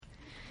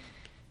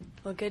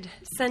Well, good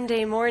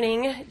Sunday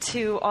morning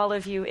to all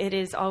of you. It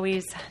is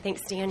always,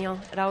 thanks Daniel,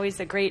 it's always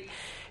a great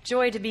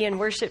joy to be in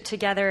worship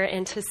together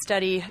and to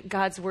study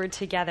God's Word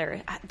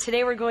together.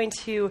 Today we're going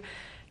to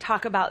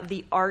talk about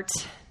the art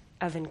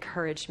of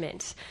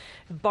encouragement.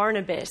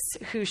 Barnabas,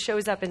 who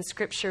shows up in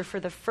Scripture for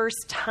the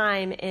first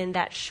time in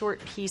that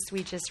short piece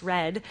we just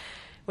read,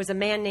 was a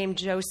man named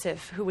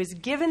Joseph who was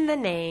given the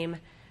name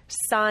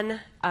Son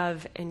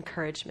of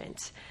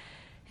Encouragement.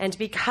 And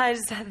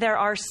because there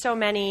are so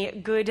many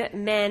good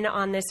men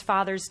on this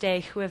Father's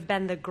Day who have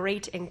been the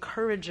great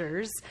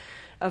encouragers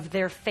of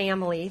their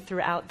family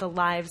throughout the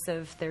lives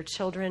of their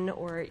children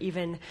or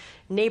even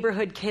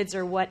neighborhood kids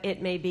or what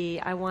it may be,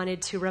 I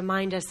wanted to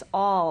remind us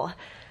all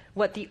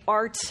what the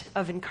art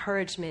of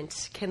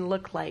encouragement can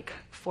look like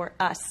for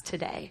us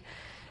today.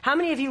 How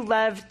many of you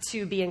love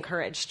to be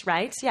encouraged,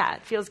 right? Yeah,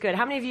 it feels good.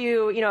 How many of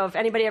you, if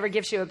anybody ever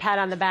gives you a pat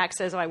on the back,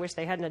 says, oh, I wish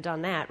they hadn't have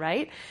done that,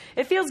 right?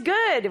 It feels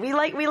good. We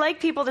like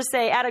people to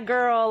say, atta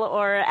girl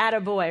or atta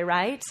boy,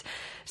 right?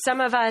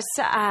 Some of us,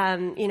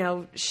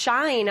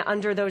 shine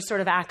under those sort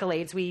of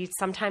accolades. We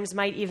sometimes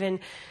might even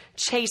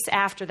chase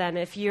after them.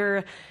 If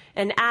you're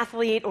an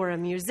athlete or a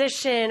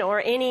musician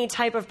or any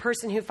type of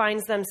person who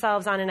finds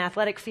themselves on an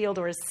athletic field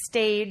or a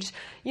stage,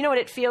 you know what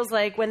it feels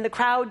like when the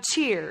crowd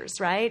cheers,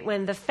 right?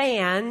 When the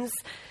fans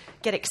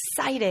get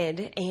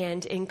excited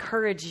and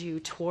encourage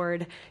you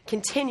toward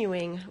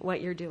continuing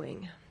what you're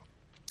doing.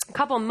 A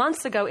couple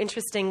months ago,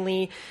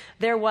 interestingly,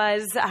 there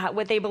was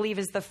what they believe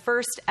is the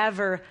first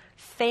ever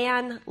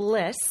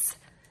fanless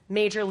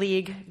Major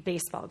League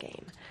Baseball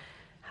game.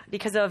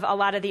 Because of a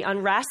lot of the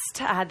unrest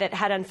that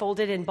had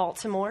unfolded in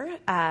Baltimore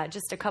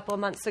just a couple of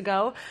months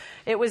ago,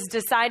 it was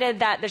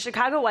decided that the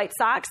Chicago White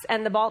Sox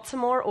and the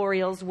Baltimore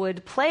Orioles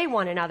would play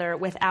one another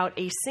without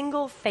a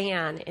single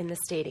fan in the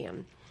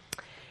stadium.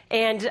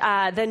 And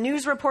the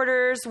news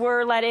reporters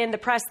were let in, the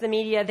press, the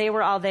media, they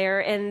were all there,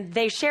 and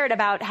they shared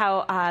about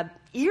how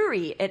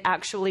eerie it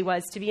actually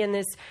was to be in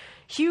this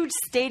huge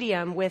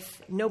stadium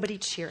with nobody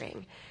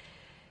cheering.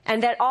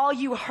 And that all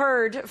you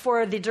heard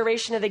for the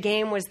duration of the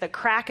game was the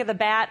crack of the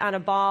bat on a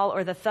ball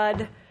or the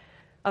thud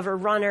of a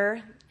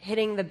runner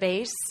hitting the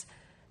base,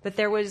 but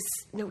there was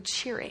no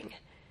cheering.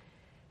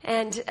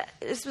 And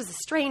this was a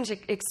strange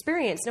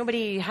experience.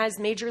 Nobody has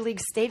major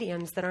league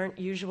stadiums that aren't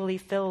usually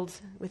filled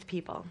with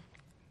people.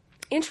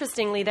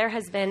 Interestingly, there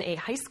has been a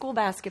high school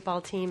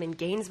basketball team in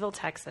Gainesville,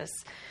 Texas,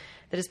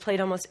 that has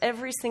played almost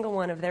every single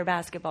one of their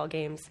basketball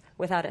games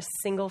without a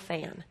single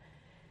fan.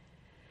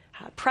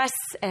 Press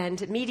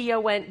and media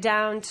went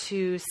down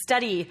to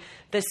study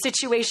the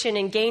situation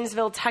in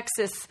Gainesville,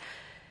 Texas,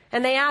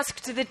 and they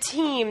asked the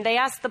team, they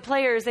asked the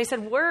players, they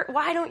said,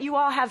 why don't you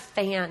all have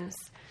fans?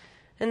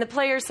 And the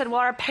players said, well,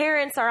 our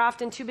parents are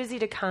often too busy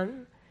to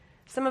come.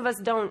 Some of us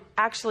don't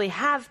actually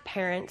have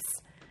parents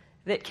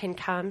that can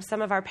come.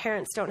 Some of our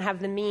parents don't have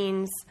the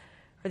means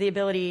or the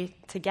ability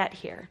to get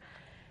here.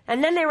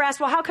 And then they were asked,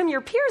 well, how come your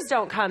peers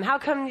don't come? How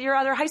come your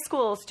other high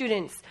school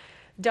students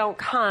don't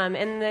come?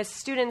 And the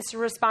students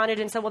responded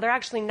and said, well, they're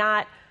actually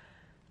not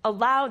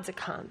allowed to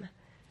come.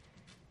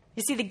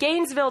 You see, the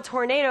Gainesville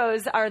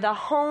Tornadoes are the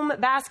home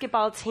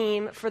basketball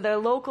team for the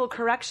local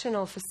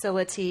correctional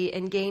facility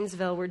in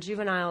Gainesville where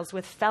juveniles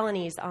with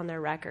felonies on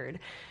their record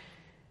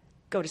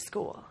go to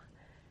school.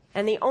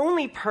 And the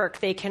only perk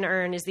they can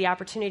earn is the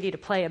opportunity to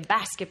play a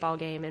basketball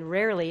game, and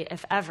rarely,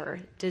 if ever,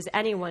 does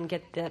anyone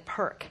get the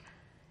perk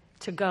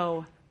to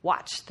go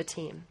watch the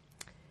team.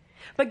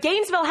 But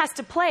Gainesville has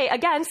to play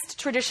against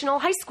traditional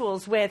high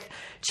schools with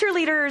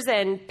cheerleaders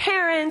and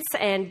parents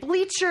and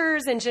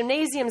bleachers and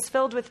gymnasiums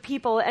filled with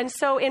people. And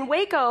so in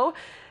Waco,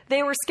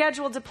 they were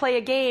scheduled to play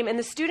a game, and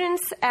the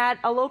students at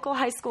a local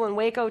high school in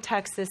Waco,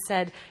 Texas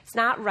said, it's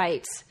not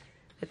right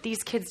that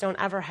these kids don't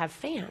ever have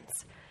fans.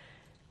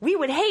 We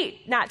would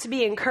hate not to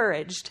be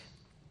encouraged.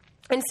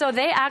 And so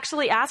they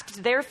actually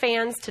asked their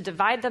fans to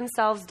divide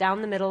themselves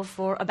down the middle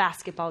for a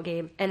basketball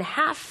game, and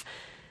half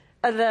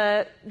of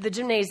the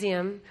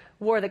gymnasium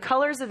wore the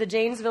colors of the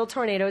Gainesville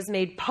Tornadoes,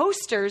 made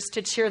posters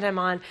to cheer them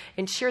on,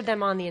 and cheered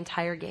them on the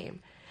entire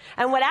game.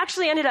 And what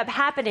actually ended up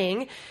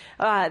happening,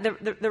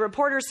 the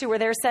reporters who were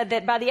there said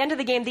that by the end of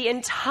the game, the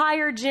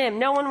entire gym,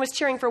 no one was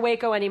cheering for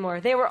Waco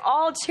anymore. They were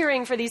all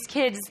cheering for these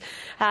kids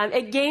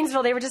at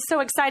Gainesville. They were just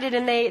so excited,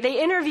 and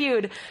they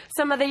interviewed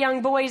some of the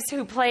young boys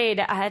who played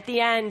at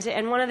the end.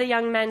 And one of the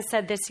young men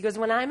said this. He goes,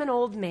 when I'm an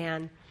old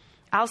man,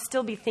 I'll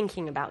still be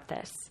thinking about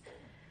this.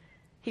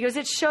 He goes,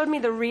 it showed me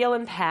the real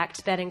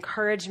impact that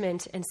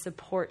encouragement and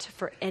support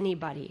for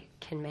anybody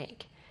can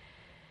make.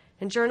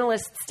 And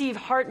journalist Steve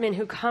Hartman,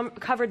 who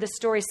covered the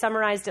story,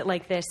 summarized it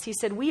like this. He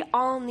said, we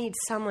all need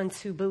someone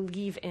to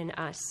believe in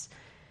us.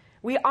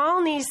 We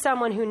all need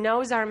someone who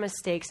knows our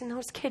mistakes. And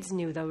those kids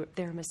knew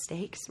their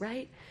mistakes,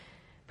 right?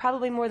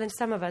 Probably more than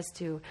some of us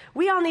do.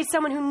 We all need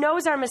someone who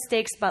knows our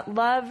mistakes but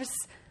loves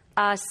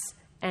us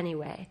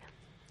anyway.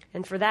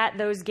 And for that,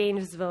 those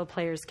Gainesville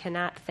players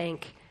cannot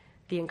thank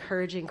the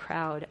encouraging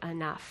crowd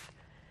enough.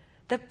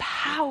 The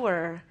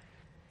power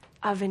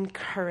of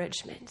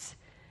encouragement.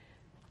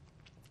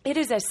 It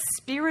is a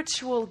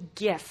spiritual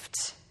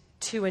gift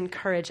to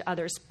encourage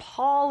others.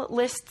 Paul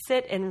lists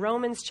it in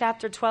Romans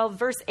chapter 12,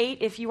 verse 8,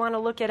 if you want to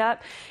look it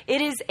up.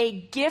 It is a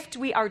gift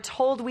we are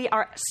told we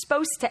are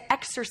supposed to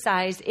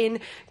exercise in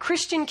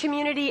Christian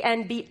community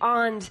and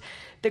beyond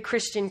the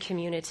Christian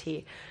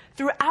community.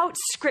 Throughout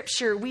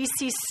Scripture, we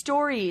see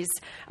stories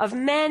of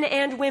men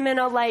and women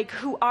alike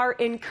who are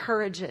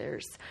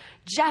encouragers.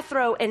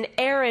 Jethro and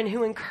Aaron,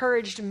 who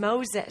encouraged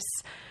Moses.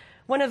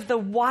 One of the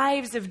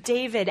wives of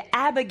David,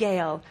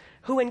 Abigail,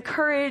 who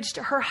encouraged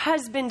her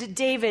husband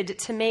David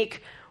to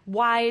make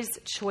wise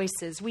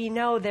choices. We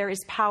know there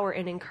is power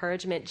in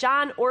encouragement.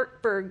 John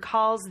Ortberg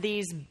calls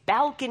these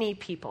balcony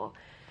people.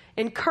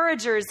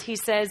 Encouragers, he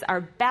says,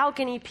 are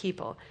balcony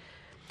people.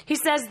 He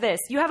says this: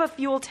 you have a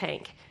fuel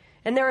tank,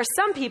 and there are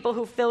some people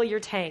who fill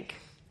your tank.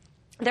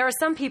 There are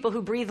some people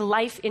who breathe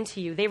life into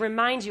you. They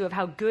remind you of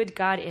how good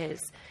God is.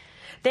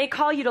 They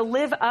call you to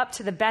live up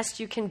to the best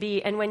you can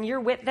be, and when you're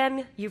with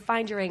them, you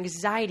find your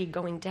anxiety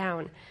going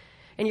down.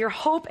 And your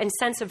hope and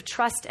sense of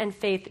trust and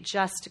faith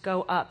just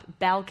go up.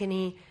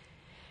 Balcony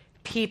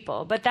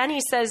people. But then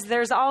he says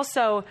there's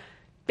also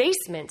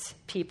basement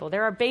people.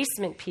 There are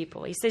basement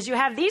people. He says you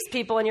have these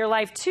people in your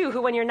life too,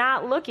 who when you're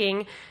not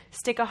looking,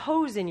 stick a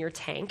hose in your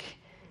tank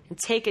and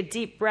take a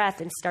deep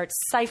breath and start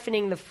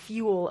siphoning the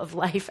fuel of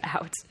life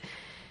out.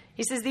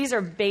 He says these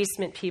are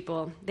basement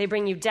people. They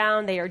bring you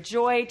down. They are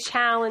joy,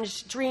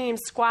 challenge, dream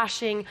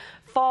squashing,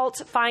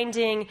 fault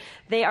finding.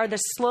 They are the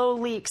slow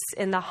leaks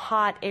in the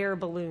hot air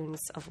balloons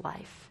of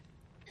life.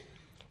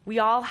 We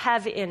all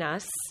have in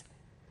us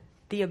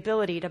the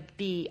ability to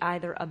be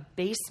either a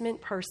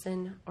basement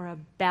person or a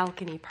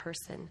balcony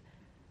person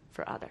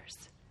for others.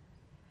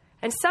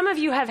 And some of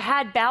you have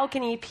had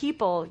balcony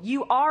people.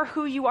 You are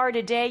who you are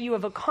today. You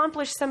have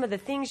accomplished some of the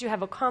things you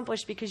have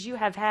accomplished because you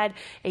have had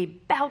a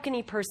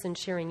balcony person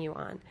cheering you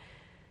on.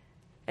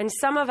 And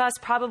some of us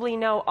probably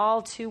know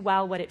all too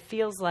well what it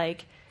feels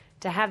like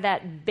to have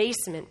that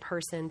basement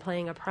person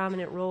playing a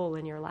prominent role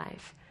in your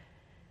life.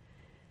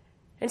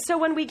 And so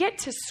when we get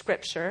to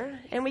Scripture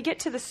and we get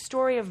to the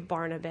story of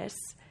Barnabas,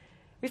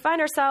 we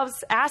find ourselves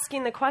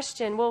asking the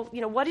question, well,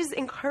 what does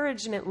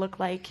encouragement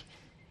look like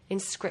in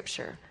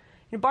Scripture?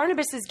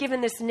 Barnabas is given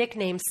this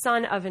nickname,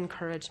 Son of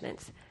Encouragement.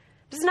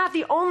 This is not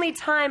the only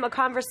time a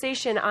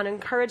conversation on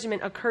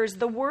encouragement occurs.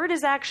 The word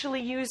is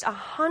actually used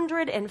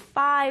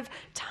 105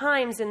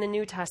 times in the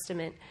New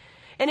Testament.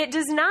 And it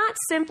does not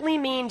simply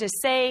mean to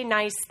say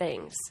nice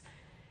things.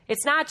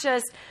 It's not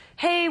just,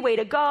 hey, way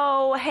to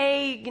go,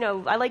 hey,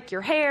 I like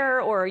your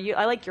hair, or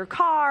I like your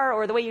car,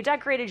 or the way you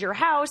decorated your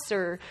house,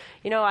 or,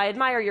 I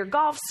admire your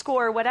golf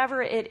score,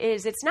 whatever it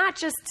is. It's not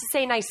just to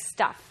say nice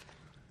stuff.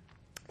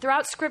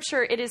 Throughout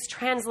Scripture, it is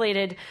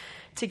translated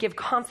to give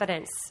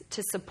confidence,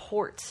 to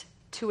support,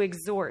 to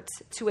exhort,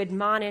 to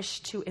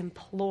admonish, to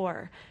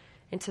implore,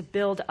 and to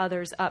build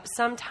others up.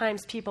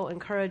 Sometimes people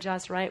encourage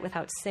us, right,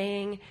 without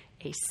saying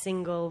a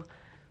single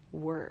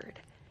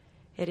word.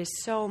 It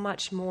is so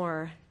much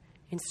more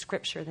in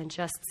Scripture than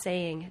just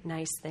saying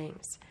nice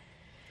things.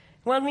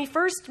 When we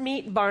first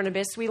meet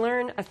Barnabas, we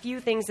learn a few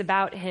things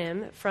about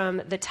him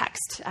from the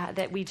text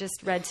that we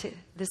just read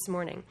this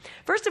morning.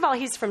 First of all,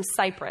 he's from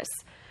Cyprus.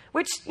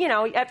 Which,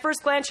 at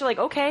first glance, you're like,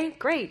 okay,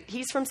 great.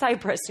 He's from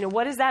Cyprus.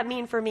 What does that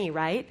mean for me,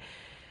 right?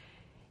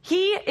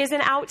 He is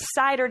an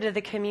outsider to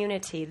the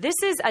community. This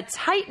is a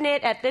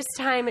tight-knit, at this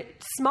time,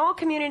 small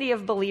community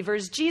of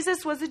believers.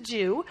 Jesus was a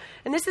Jew,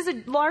 and this is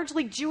a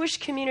largely Jewish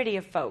community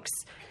of folks.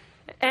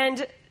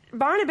 And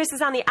Barnabas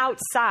is on the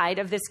outside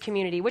of this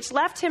community, which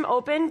left him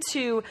open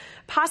to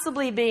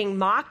possibly being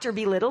mocked or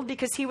belittled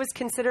because he was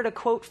considered a,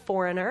 quote,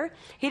 foreigner.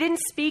 He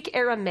didn't speak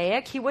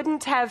Aramaic. He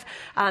wouldn't have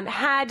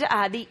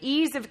had the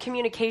ease of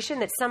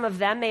communication that some of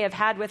them may have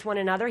had with one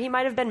another. He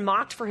might have been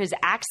mocked for his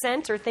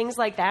accent or things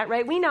like that,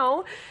 right? We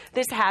know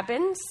this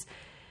happens.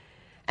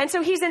 And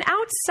so he's an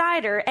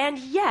outsider, and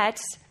yet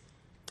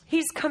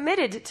he's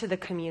committed to the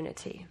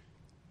community.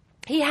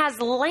 He has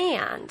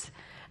land,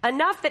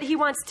 enough that he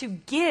wants to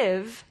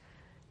give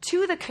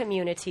to the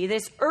community,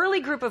 this early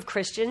group of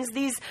Christians,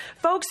 these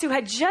folks who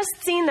had just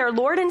seen their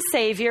Lord and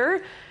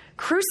Savior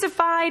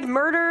crucified,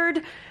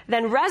 murdered,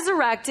 then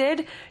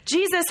resurrected.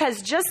 Jesus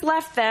has just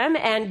left them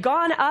and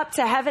gone up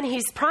to heaven.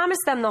 He's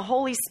promised them the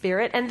Holy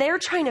Spirit, and they're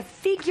trying to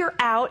figure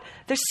out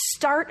the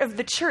start of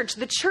the church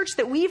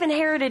that we've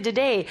inherited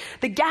today,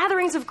 the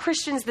gatherings of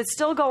Christians that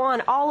still go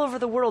on all over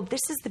the world.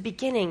 This is the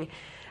beginning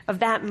of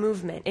that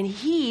movement.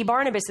 And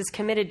Barnabas, is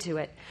committed to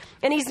it.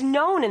 And he's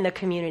known in the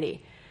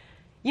community.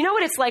 You know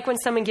what it's like when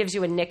someone gives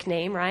you a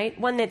nickname, right?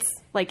 One that's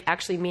like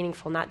actually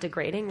meaningful, not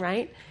degrading,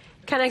 right?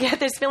 Kind of get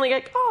this feeling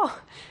like,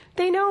 oh,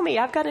 they know me.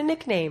 I've got a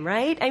nickname,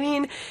 right? I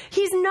mean,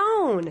 he's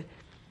known.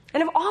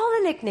 And of all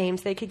the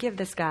nicknames they could give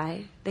this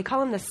guy, they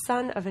call him the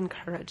Son of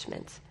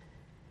Encouragement.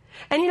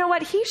 And you know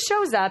what? He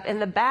shows up in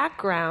the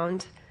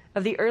background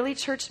of the early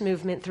church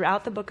movement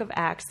throughout the book of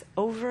Acts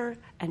over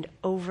and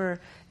over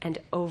and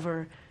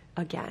over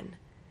again.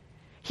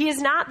 He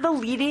is not the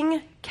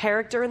leading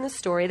character in the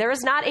story. There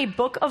is not a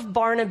book of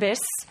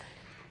Barnabas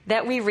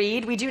that we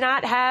read. We do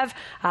not have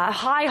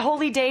high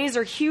holy days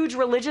or huge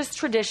religious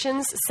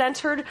traditions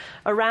centered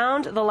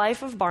around the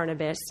life of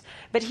Barnabas,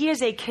 but he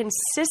is a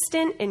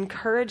consistent,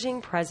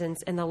 encouraging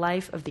presence in the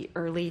life of the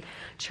early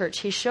church.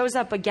 He shows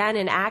up again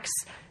in Acts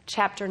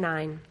chapter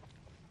 9.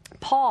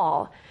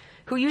 Paul,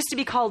 who used to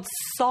be called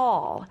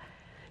Saul,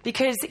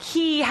 because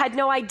he had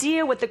no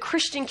idea what the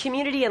Christian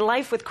community and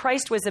life with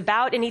Christ was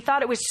about, and he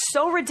thought it was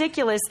so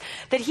ridiculous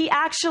that he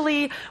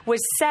actually was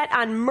set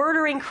on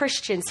murdering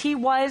Christians. He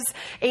was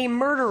a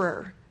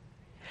murderer.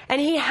 And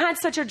he had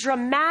such a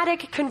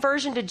dramatic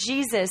conversion to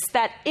Jesus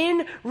that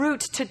en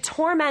route to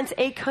torment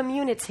a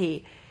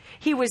community,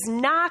 he was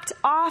knocked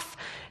off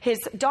his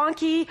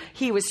donkey,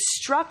 he was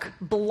struck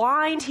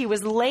blind, he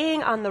was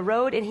laying on the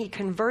road, and he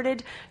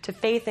converted to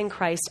faith in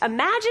Christ.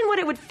 Imagine what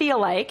it would feel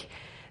like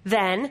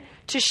then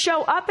to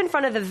show up in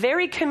front of the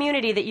very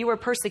community that you were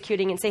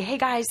persecuting and say, hey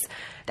guys,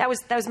 that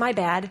was my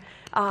bad.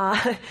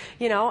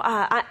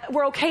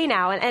 We're okay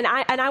now, and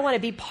I want to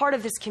be part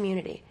of this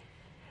community.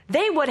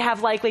 They would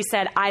have likely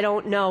said, I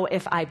don't know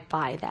if I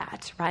buy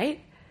that,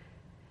 right?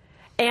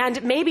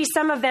 And maybe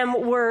some of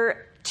them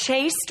were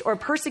chased or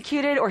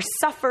persecuted or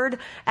suffered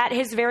at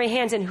his very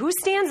hands. And who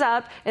stands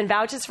up and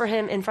vouches for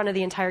him in front of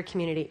the entire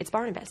community? It's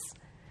Barnabas.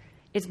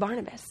 It's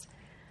Barnabas.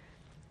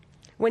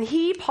 When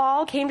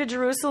Paul, came to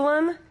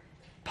Jerusalem,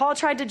 Paul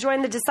tried to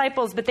join the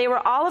disciples, but they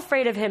were all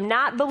afraid of him,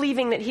 not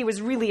believing that he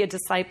was really a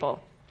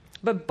disciple.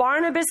 But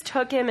Barnabas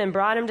took him and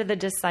brought him to the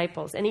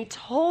disciples, and he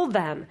told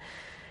them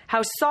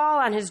how Saul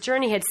on his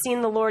journey had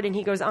seen the Lord, and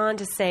he goes on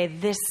to say,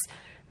 this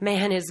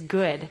man is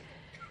good.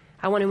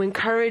 I want to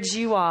encourage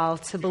you all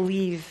to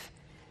believe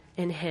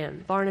in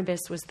him.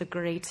 Barnabas was the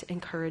great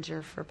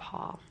encourager for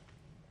Paul.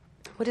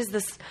 What does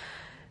this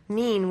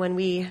mean when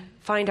we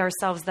find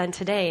ourselves then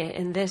today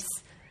in this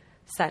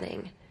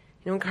setting?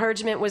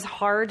 Encouragement was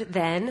hard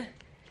then,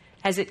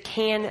 as it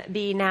can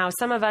be now.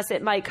 Some of us,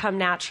 it might come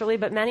naturally,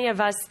 but many of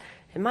us,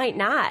 it might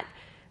not.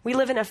 We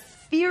live in a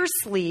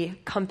fiercely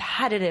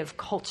competitive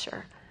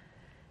culture.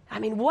 I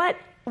mean, what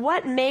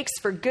makes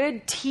for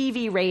good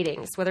TV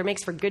ratings, whether it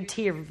makes for good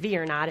TV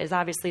or not, is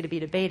obviously to be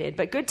debated.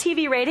 But good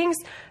TV ratings,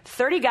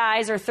 30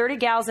 guys or 30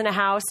 gals in a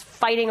house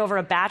fighting over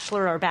a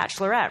bachelor or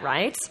bachelorette,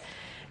 right?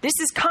 This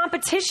is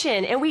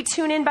competition, and we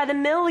tune in by the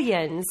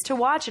millions to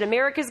watch it.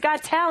 America's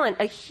Got Talent,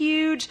 a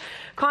huge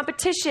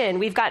competition.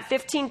 We've got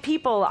 15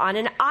 people on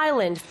an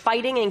island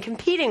fighting and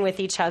competing with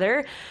each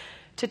other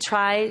to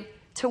try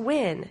to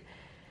win.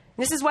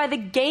 This is why the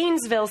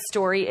Gainesville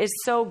story is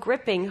so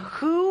gripping.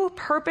 Who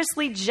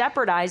purposely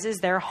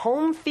jeopardizes their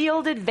home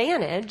field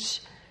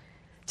advantage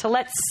to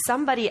let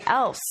somebody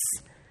else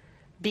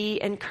be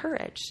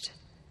encouraged?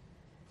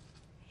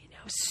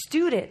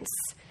 Students,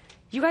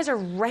 you guys are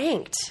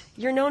ranked.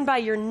 You're known by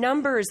your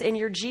numbers and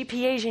your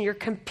GPAs, and you're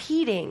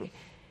competing.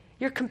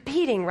 You're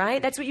competing,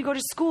 right? That's what you go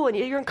to school, and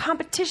you're in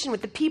competition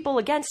with the people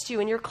against you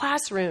in your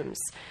classrooms.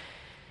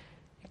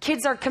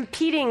 Kids are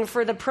competing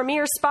for the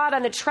premier spot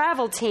on the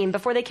travel team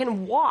before they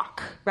can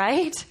walk,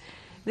 right?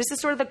 This is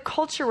sort of the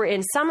culture we're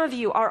in. Some of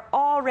you are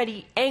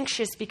already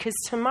anxious because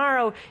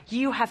tomorrow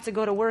you have to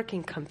go to work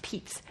and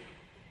compete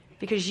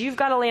because you've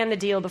got to land the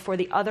deal before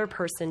the other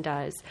person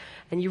does.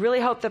 And you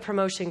really hope the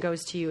promotion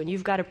goes to you, and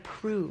you've got to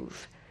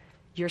prove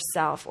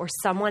yourself, or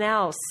someone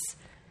else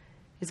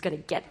is going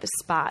to get the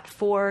spot.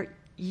 For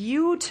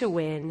you to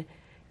win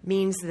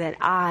means that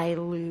I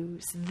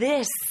lose.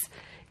 This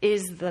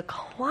is the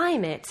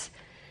climate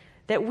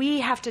that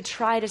we have to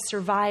try to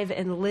survive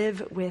and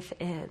live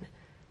within.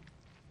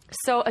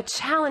 So a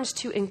challenge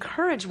to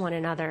encourage one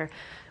another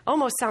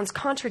almost sounds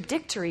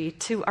contradictory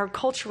to our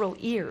cultural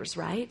ears,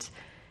 right?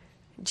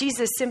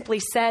 Jesus simply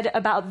said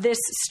about this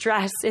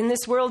stress, in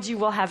this world you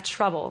will have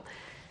trouble,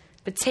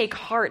 but take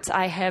heart,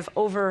 I have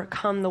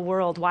overcome the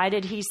world. Why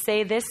did he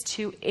say this?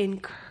 To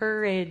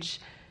encourage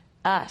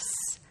us.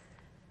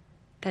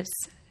 That's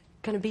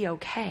going to be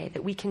okay,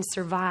 that we can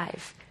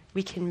survive.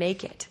 We can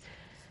make it.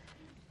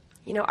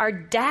 Our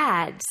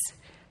dads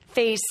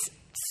face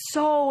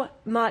so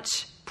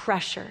much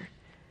pressure.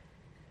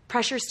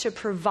 Pressures to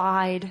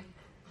provide,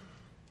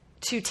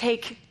 to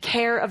take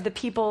care of the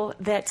people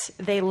that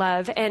they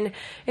love. And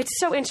it's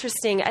so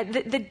interesting.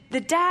 The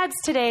dads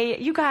today,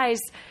 you guys,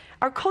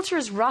 our culture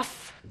is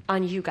rough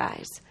on you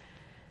guys.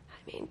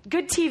 I mean,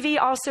 good TV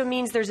also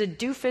means there's a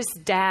doofus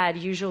dad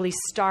usually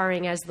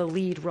starring as the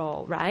lead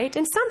role, right?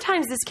 And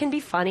sometimes this can be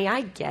funny.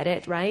 I get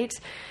it, right?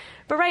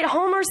 But right,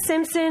 Homer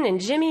Simpson and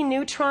Jimmy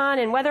Neutron,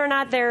 and whether or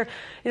not they're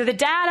the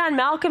dad on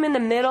Malcolm in the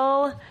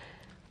Middle,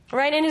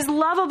 right? And as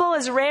lovable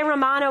as Ray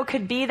Romano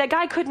could be, that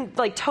guy couldn't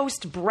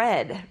toast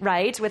bread,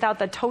 right? Without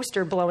the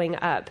toaster blowing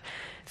up.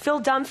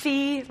 Phil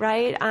Dunphy,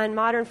 right? On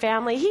Modern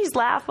Family, he's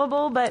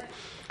laughable, but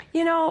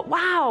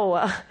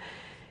wow.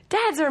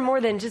 Dads are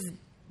more than just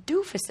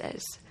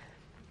doofuses.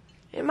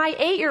 My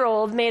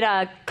 8-year-old made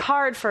a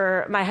card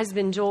for my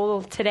husband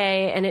Joel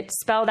today, and it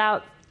spelled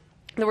out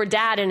the word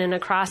dad in an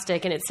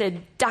acrostic, and it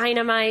said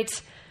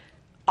dynamite,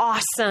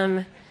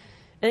 awesome,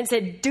 and it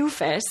said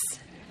doofus.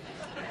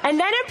 And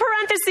then in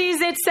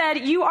parentheses, it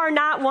said, you are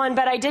not one,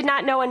 but I did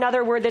not know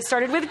another word that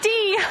started with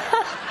D.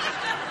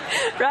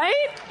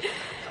 Right?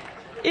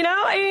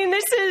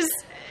 This is,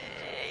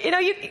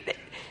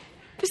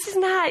 this is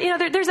not,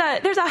 there's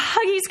a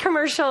Huggies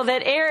commercial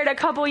that aired a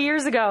couple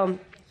years ago.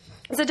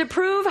 So to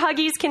prove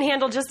Huggies can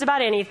handle just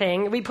about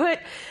anything, we put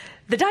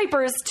the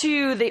diapers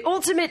to the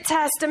ultimate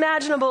test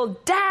imaginable.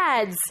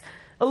 Dads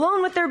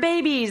alone with their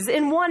babies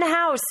in one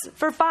house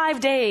for 5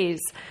 days,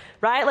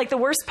 right? Like the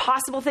worst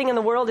possible thing in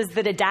the world is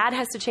that a dad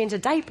has to change a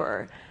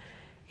diaper.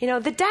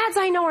 The dads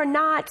I know are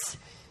not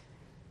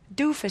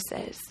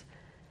doofuses.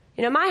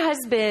 My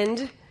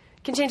husband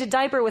can change a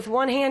diaper with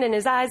one hand and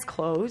his eyes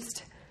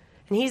closed.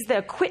 And he's the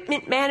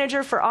equipment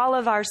manager for all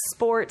of our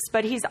sports,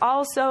 but he's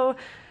also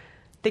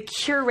the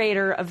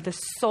curator of the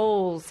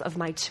souls of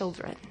my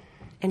children.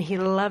 And he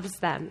loves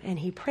them, and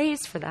he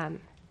prays for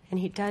them, and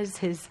he does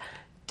his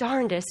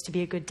darndest to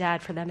be a good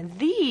dad for them. And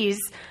these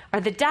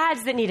are the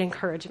dads that need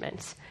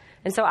encouragement.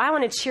 And so I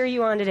want to cheer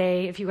you on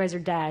today if you guys are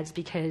dads,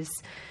 because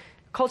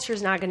culture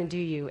is not going to do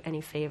you any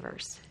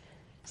favors.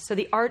 So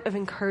the art of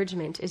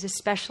encouragement is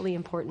especially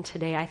important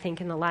today, I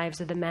think, in the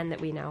lives of the men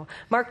that we know.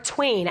 Mark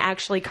Twain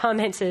actually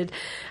commented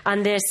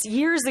on this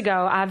years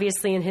ago,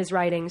 obviously, in his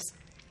writings.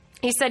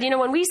 He said,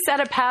 when we set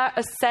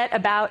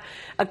about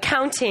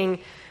accounting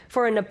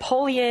for a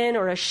Napoleon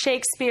or a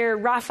Shakespeare,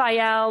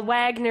 Raphael,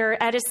 Wagner,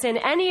 Edison,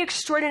 any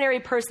extraordinary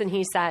person,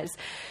 he says,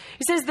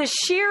 the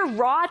sheer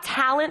raw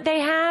talent they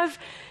have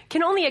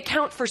can only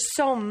account for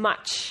so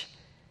much.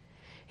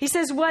 He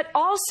says, what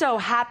also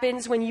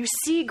happens when you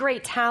see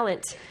great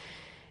talent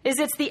is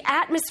it's the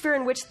atmosphere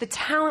in which the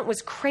talent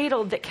was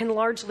cradled that can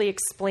largely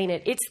explain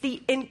it. It's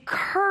the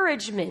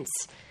encouragement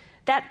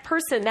that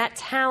person, that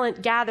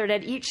talent gathered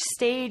at each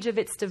stage of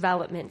its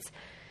development.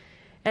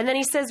 And then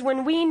he says,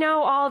 when we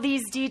know all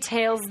these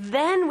details,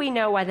 then we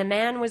know why the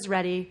man was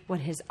ready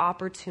when his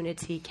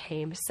opportunity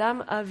came.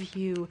 Some of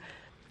you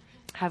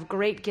have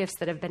great gifts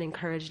that have been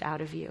encouraged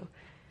out of you.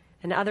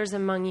 And others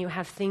among you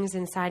have things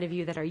inside of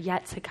you that are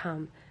yet to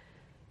come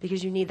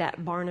because you need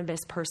that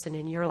Barnabas person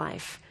in your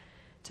life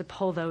to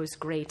pull those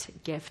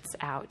great gifts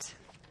out.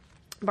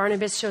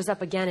 Barnabas shows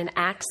up again in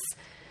Acts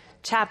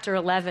chapter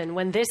 11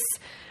 when this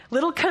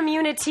little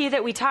community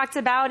that we talked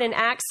about in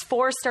Acts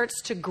 4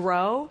 starts to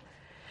grow.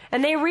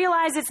 And they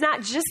realize it's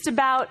not just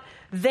about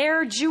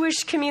their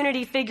Jewish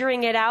community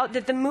figuring it out,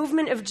 that the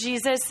movement of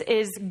Jesus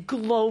is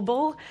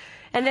global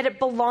and that it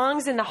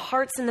belongs in the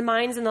hearts and the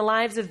minds and the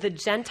lives of the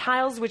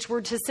Gentiles, which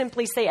were to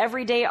simply say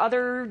everyday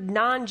other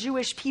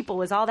non-Jewish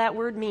people is all that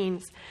word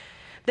means.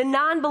 The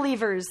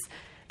non-believers,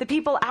 the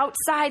people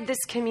outside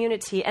this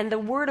community, and the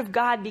word of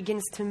God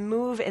begins to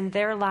move in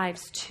their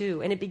lives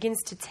too, and it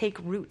begins to take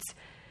root,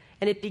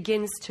 and it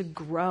begins to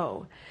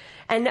grow.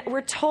 And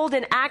we're told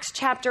in Acts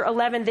chapter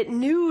 11 that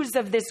news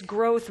of this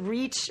growth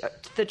reached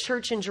the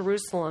church in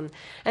Jerusalem.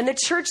 And the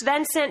church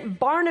then sent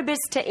Barnabas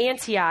to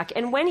Antioch.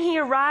 And when he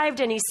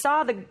arrived and he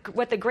saw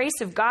what the grace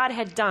of God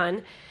had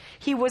done,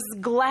 he was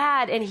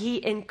glad and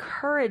he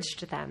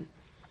encouraged them.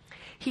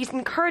 He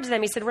encouraged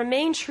them. He said,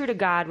 remain true to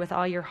God with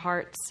all your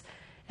hearts.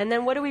 And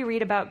then what do we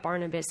read about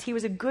Barnabas? He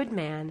was a good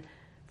man,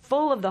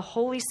 full of the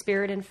Holy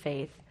Spirit and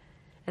faith.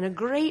 And a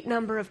great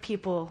number of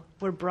people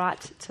were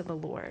brought to the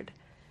Lord.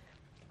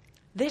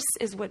 This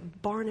is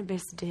what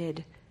Barnabas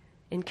did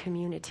in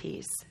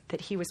communities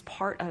that he was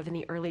part of in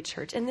the early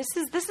church. And this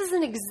is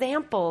an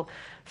example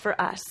for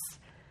us.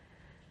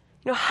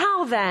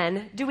 How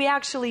then do we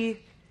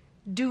actually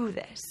do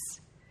this?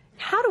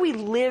 How do we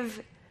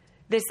live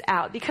this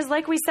out? Because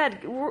like we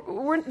said,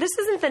 this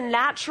isn't the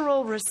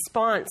natural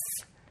response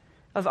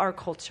of our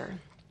culture.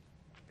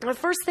 The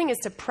first thing is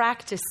to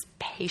practice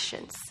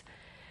patience.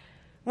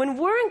 When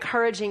we're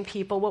encouraging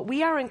people, what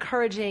we are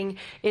encouraging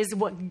is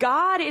what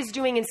God is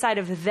doing inside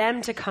of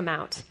them to come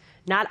out.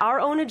 Not our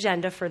own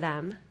agenda for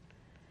them,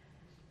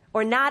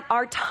 or not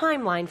our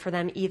timeline for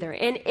them either.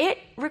 And it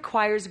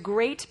requires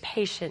great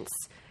patience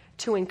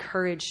to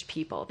encourage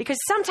people. Because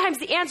sometimes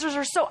the answers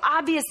are so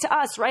obvious to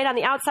us, right? On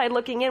the outside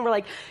looking in, we're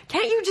like,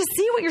 can't you just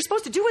see what you're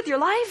supposed to do with your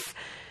life?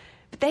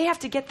 But they have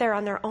to get there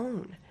on their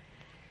own.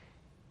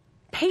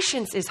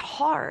 Patience is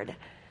hard.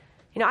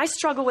 I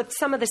struggle with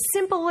some of the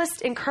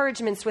simplest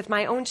encouragements with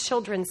my own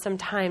children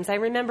sometimes. I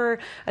remember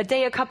a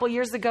day a couple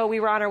years ago,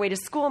 we were on our way to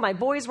school. My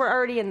boys were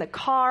already in the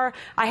car.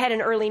 I had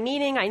an early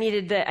meeting. I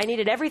needed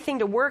everything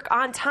to work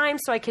on time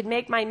so I could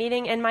make my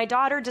meeting. And my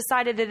daughter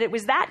decided that it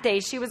was that day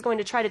she was going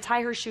to try to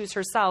tie her shoes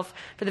herself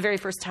for the very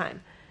first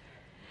time.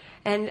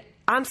 And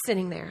I'm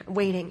sitting there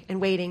waiting and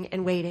waiting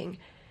and waiting.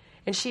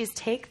 And she's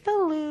take the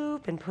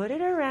loop and put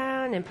it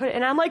around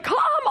and I'm like, come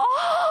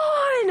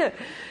on!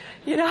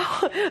 There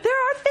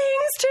are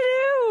things to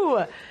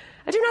do.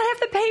 I do not have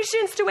the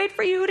patience to wait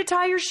for you to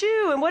tie your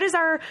shoe. And what is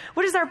our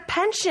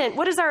penchant?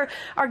 What is our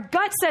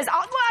gut says,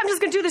 I'm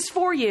just going to do this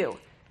for you.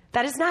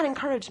 That is not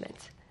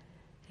encouragement.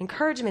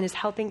 Encouragement is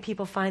helping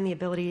people find the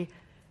ability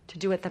to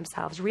do it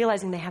themselves,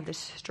 realizing they have the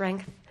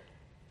strength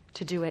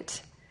to do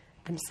it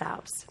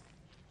themselves.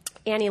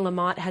 Annie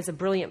Lamott has a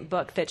brilliant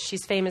book that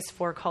she's famous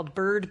for called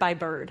Bird by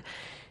Bird.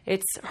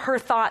 It's her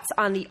thoughts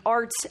on the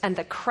art and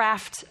the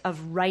craft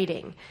of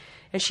writing.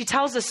 And she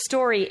tells a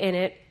story in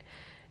it.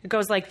 It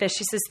goes like this.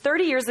 She says,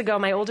 30 years ago,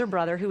 my older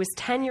brother, who was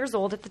 10 years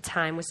old at the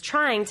time, was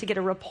trying to get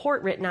a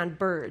report written on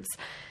birds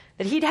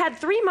that he'd had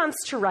 3 months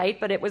to write,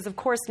 but it was, of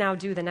course, now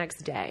due the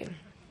next day.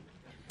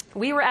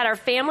 We were at our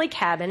family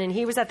cabin, and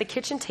he was at the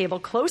kitchen table,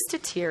 close to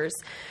tears,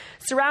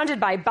 surrounded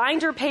by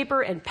binder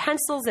paper and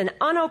pencils and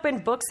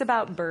unopened books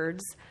about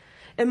birds,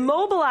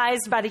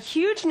 immobilized by the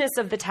hugeness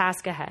of the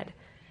task ahead.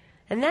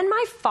 And then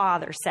my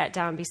father sat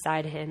down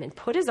beside him and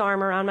put his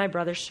arm around my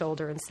brother's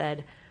shoulder and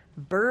said,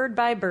 "Bird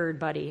by bird,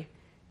 buddy.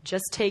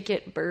 Just take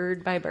it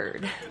bird by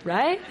bird,"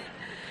 right?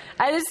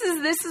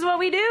 This is what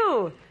we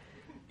do.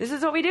 This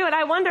is what we do. And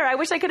I wonder, I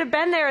wish I could have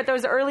been there at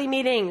those early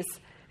meetings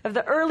of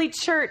the early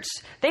church.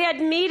 They had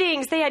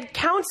meetings, they had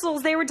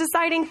councils, they were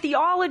deciding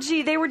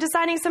theology, they were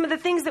deciding some of the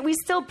things that we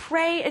still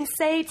pray and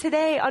say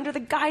today under the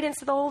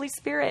guidance of the Holy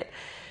Spirit.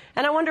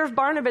 And I wonder if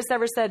Barnabas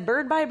ever said,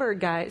 "Bird by bird,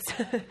 guys,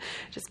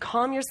 just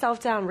calm yourself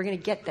down, we're going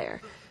to get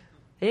there."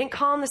 They didn't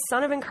call him the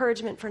son of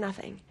encouragement for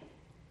nothing.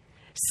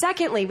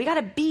 Secondly, we got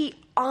to be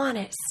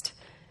honest.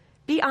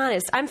 Be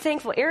honest. I'm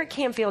thankful. Eric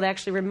Camfield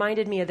actually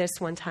reminded me of this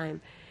one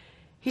time.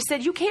 He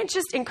said, you can't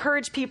just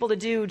encourage people to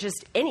do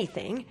just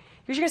anything.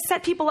 You're going to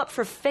set people up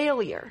for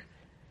failure.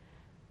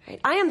 Right?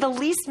 I am the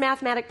least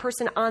mathematic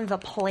person on the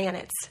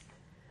planet.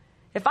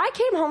 If I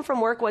came home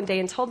from work one day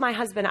and told my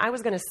husband I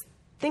was going to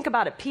think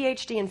about a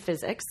PhD in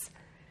physics,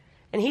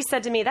 and he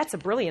said to me, "That's a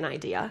brilliant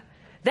idea,"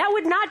 that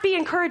would not be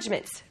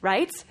encouragement,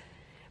 right?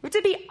 We have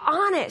to be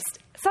honest.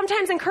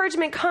 Sometimes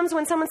encouragement comes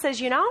when someone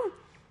says,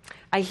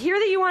 "I hear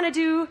that you want to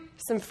do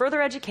some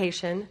further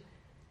education.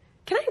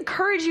 Can I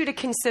encourage you to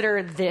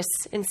consider this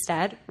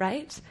instead,"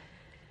 right?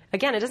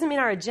 Again, it doesn't mean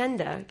our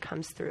agenda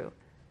comes through,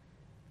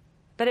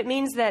 but it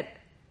means that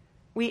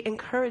we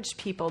encourage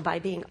people by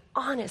being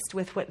honest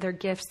with what their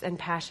gifts and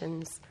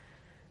passions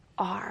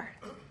are.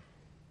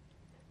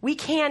 We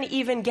can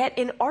even get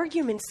in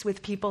arguments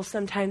with people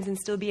sometimes and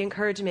still be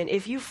encouragement.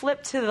 If you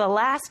flip to the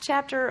last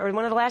chapter, or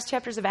one of the last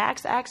chapters of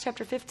Acts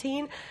chapter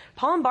 15,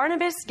 Paul and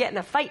Barnabas get in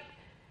a fight.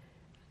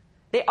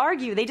 They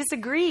argue, they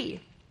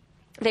disagree.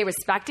 They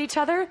respect each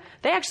other.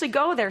 They actually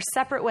go their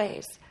separate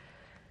ways.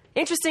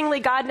 Interestingly,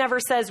 God never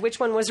says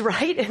which one was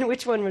right and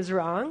which one was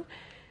wrong.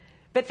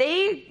 But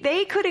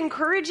they could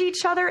encourage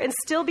each other and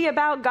still be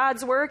about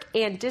God's work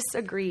and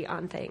disagree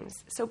on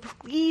things. So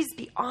please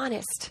be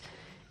honest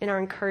in our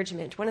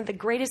encouragement. One of the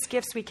greatest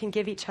gifts we can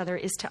give each other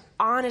is to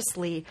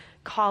honestly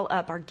call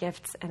up our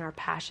gifts and our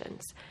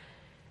passions.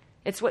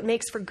 It's what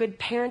makes for good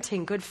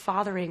parenting, good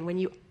fathering, when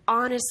you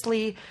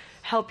honestly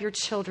help your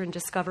children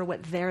discover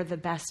what they're the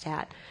best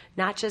at,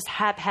 not just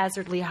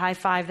haphazardly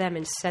high-five them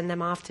and send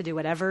them off to do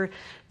whatever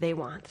they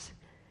want.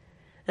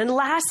 And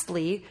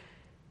lastly,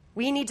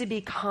 we need to be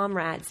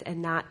comrades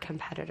and not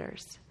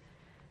competitors.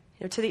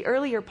 To the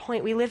earlier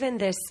point, we live in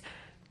this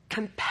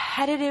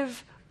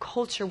competitive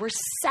culture. We're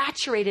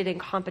saturated in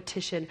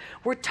competition.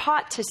 We're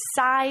taught to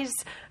size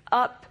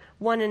up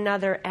one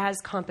another as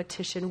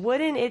competition.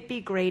 Wouldn't it be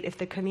great if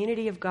the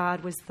community of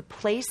God was the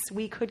place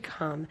we could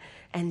come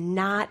and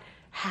not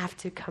have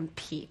to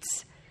compete?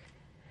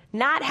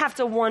 Not have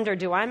to wonder,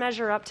 do I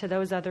measure up to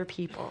those other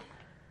people?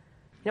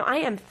 I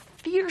am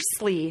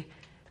fiercely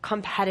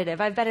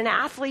competitive. I've been an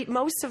athlete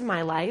most of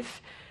my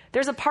life.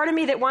 There's a part of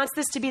me that wants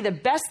this to be the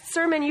best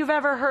sermon you've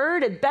ever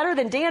heard and better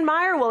than Dan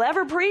Meyer will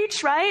ever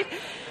preach, right?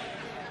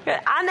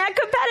 I'm that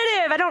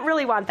competitive. I don't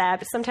really want that,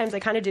 but sometimes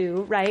I kind of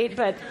do, right?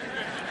 But,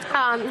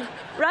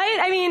 right?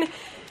 I mean,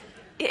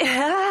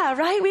 yeah,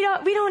 right?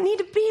 We don't need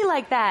to be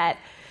like that.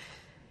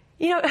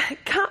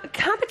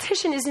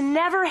 Competition is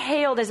never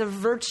hailed as a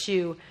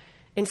virtue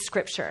in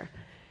Scripture.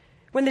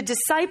 When the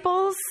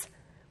disciples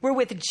were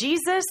with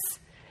Jesus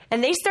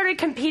and they started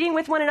competing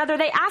with one another,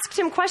 they asked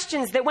him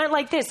questions that went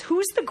like this: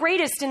 who's the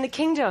greatest in the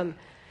kingdom?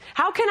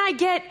 How can I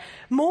get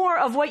more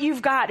of what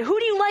you've got? Who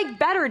do you like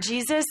better,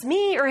 Jesus,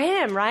 me or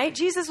him, right?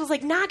 Jesus was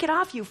like, knock it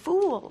off, you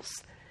fools.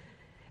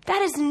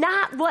 That is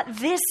not what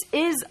this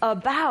is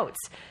about.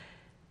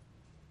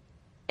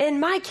 In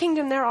my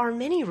kingdom, there are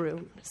many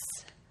rooms.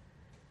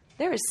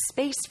 There is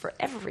space for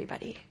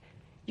everybody.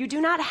 You do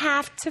not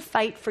have to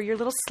fight for your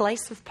little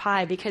slice of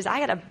pie because I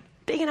got a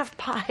big enough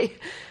pie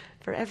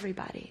for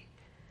everybody.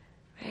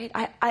 Right?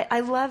 I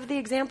love the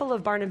example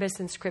of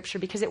Barnabas in Scripture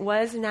because it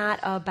was not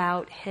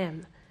about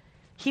him.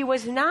 He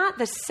was not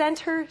the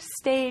center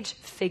stage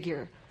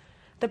figure.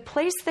 The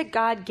place that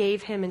God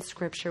gave him in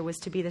Scripture was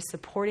to be the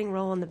supporting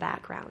role in the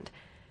background.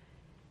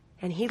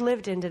 And he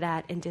lived into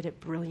that and did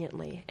it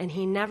brilliantly. And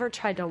he never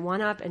tried to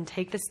one-up and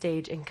take the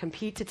stage and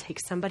compete to take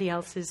somebody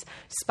else's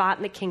spot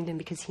in the kingdom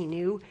because he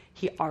knew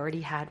he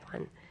already had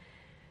one.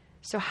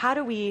 So how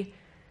do we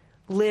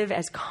live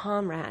as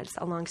comrades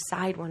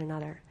alongside one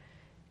another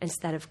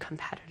instead of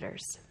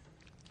competitors?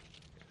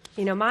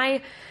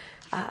 My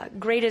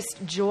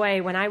greatest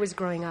joy when I was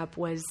growing up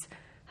was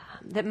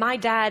that my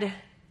dad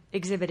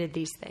exhibited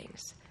these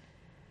things.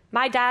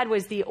 My dad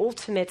was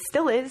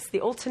still is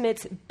the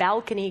ultimate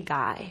balcony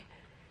guy.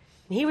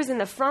 And he was in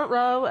the front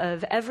row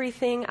of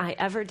everything I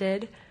ever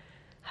did.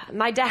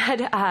 My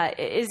dad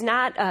is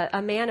not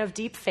a man of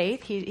deep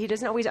faith. He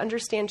doesn't always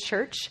understand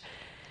church.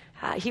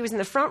 He was in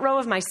the front row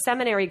of my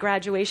seminary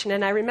graduation,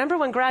 and I remember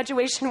when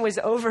graduation was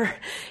over,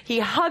 he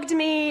hugged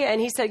me,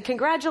 and he said,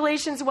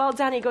 "Congratulations, well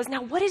done." He goes,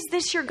 "Now, what is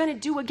this you're going to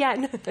do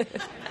again?" I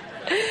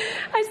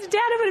said,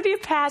 "Dad, I'm going to be a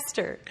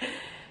pastor."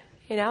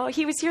 You know,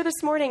 he was here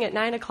this morning at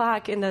 9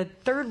 o'clock in the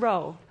third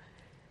row.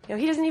 You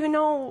know, he doesn't even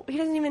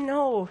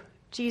know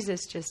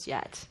Jesus just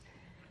yet.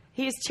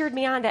 He has cheered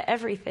me on to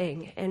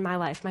everything in my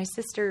life, my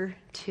sister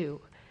too.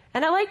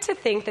 And I like to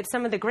think that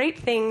some of the great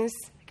things,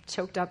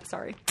 choked up,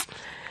 sorry.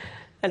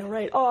 I know,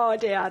 right? Oh,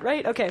 Dad,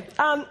 right? Okay.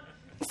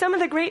 Some of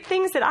the great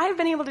things that I've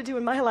been able to do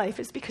in my life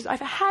is because I've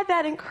had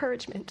that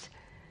encouragement.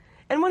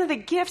 And one of the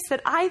gifts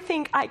that I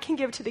think I can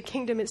give to the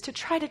kingdom is to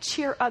try to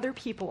cheer other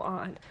people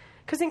on.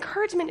 Because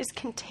encouragement is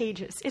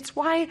contagious. It's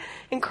why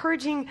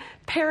encouraging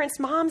parents,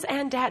 moms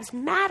and dads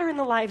matter in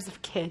the lives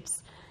of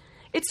kids.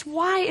 It's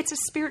why it's a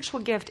spiritual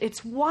gift.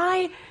 It's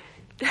why...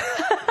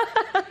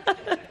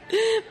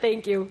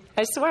 Thank you.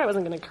 I swear I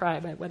wasn't going to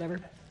cry, but whatever.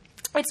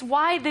 It's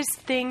why this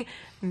thing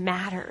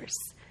matters.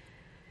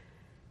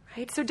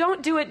 Right? So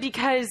don't do it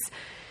because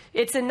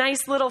it's a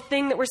nice little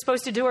thing that we're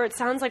supposed to do or it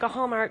sounds like a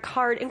Hallmark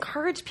card.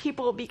 Encourage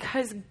people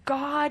because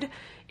God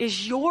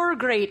is your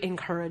great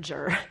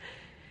encourager.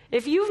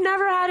 If you've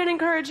never had an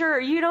encourager or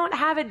you don't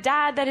have a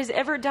dad that has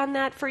ever done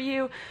that for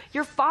you,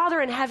 your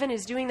Father in heaven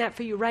is doing that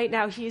for you right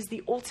now. He is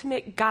the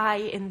ultimate guy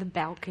in the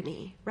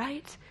balcony,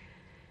 right?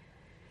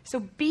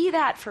 So be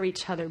that for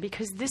each other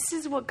because this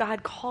is what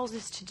God calls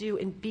us to do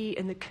and be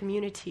in the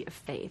community of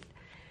faith.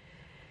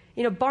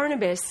 You know,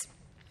 Barnabas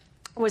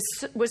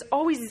was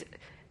always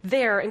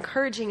there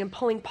encouraging and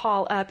pulling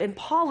Paul up. And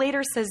Paul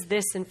later says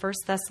this in 1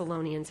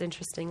 Thessalonians,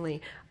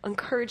 interestingly,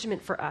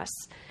 encouragement for us.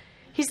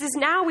 He says,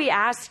 "Now we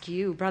ask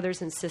you,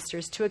 brothers and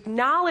sisters, to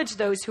acknowledge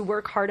those who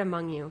work hard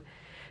among you,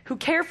 who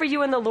care for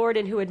you in the Lord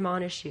and who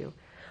admonish you.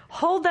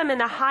 Hold them in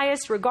the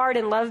highest regard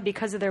and love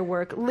because of their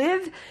work.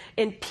 Live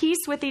in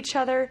peace with each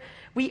other.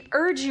 We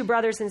urge you,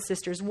 brothers and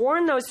sisters,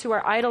 warn those who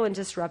are idle and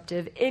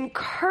disruptive.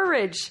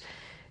 Encourage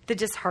the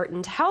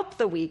disheartened. Help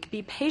the weak.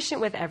 Be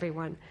patient with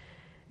everyone.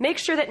 Make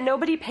sure that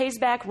nobody pays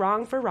back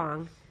wrong for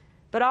wrong,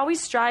 but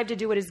always strive to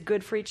do what is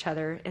good for each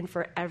other and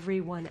for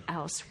everyone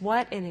else."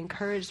 What an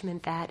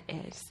encouragement that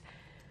is.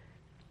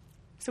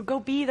 So go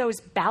be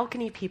those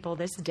balcony people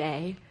this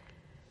day.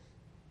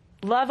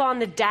 Love on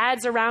the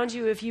dads around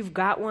you if you've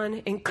got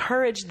one.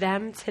 Encourage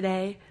them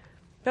today.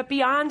 But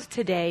beyond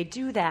today,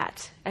 do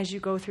that as you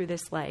go through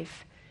this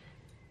life.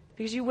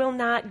 Because you will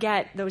not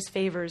get those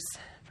favors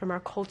from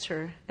our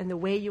culture and the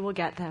way you will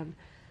get them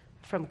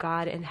from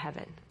God in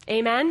heaven.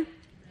 Amen?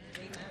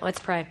 Amen. Let's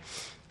pray.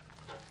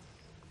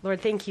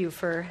 Lord, thank you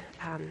for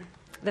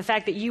the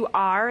fact that you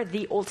are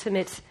the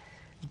ultimate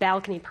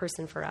balcony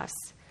person for us,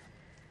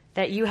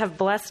 that you have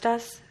blessed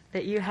us,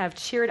 that you have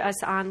cheered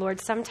us on. Lord,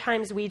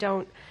 sometimes we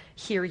don't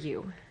hear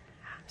you,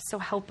 so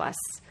help us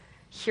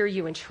hear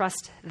you and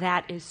trust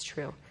that is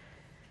true.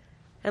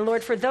 And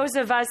Lord, for those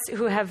of us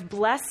who have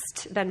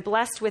been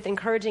blessed with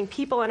encouraging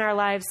people in our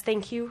lives,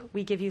 thank you.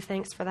 We give you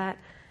thanks for that.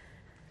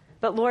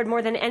 But Lord,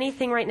 more than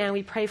anything right now,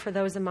 we pray for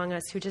those among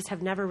us who just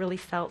have never really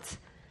felt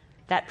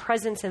that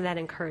presence and that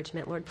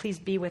encouragement. Lord, please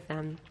be with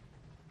them.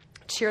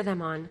 Cheer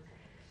them on.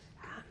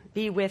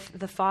 Be with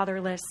the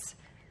fatherless,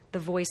 the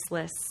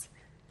voiceless,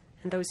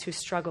 and those who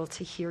struggle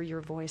to hear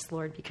your voice,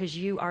 Lord, because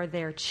you are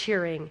there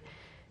cheering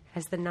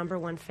as the number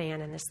one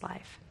fan in this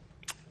life.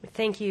 We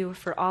thank you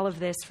for all of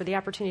this, for the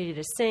opportunity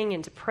to sing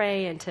and to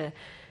pray and to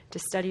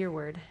study your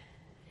word.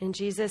 In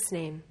Jesus'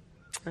 name,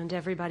 and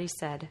everybody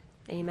said,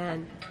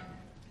 amen.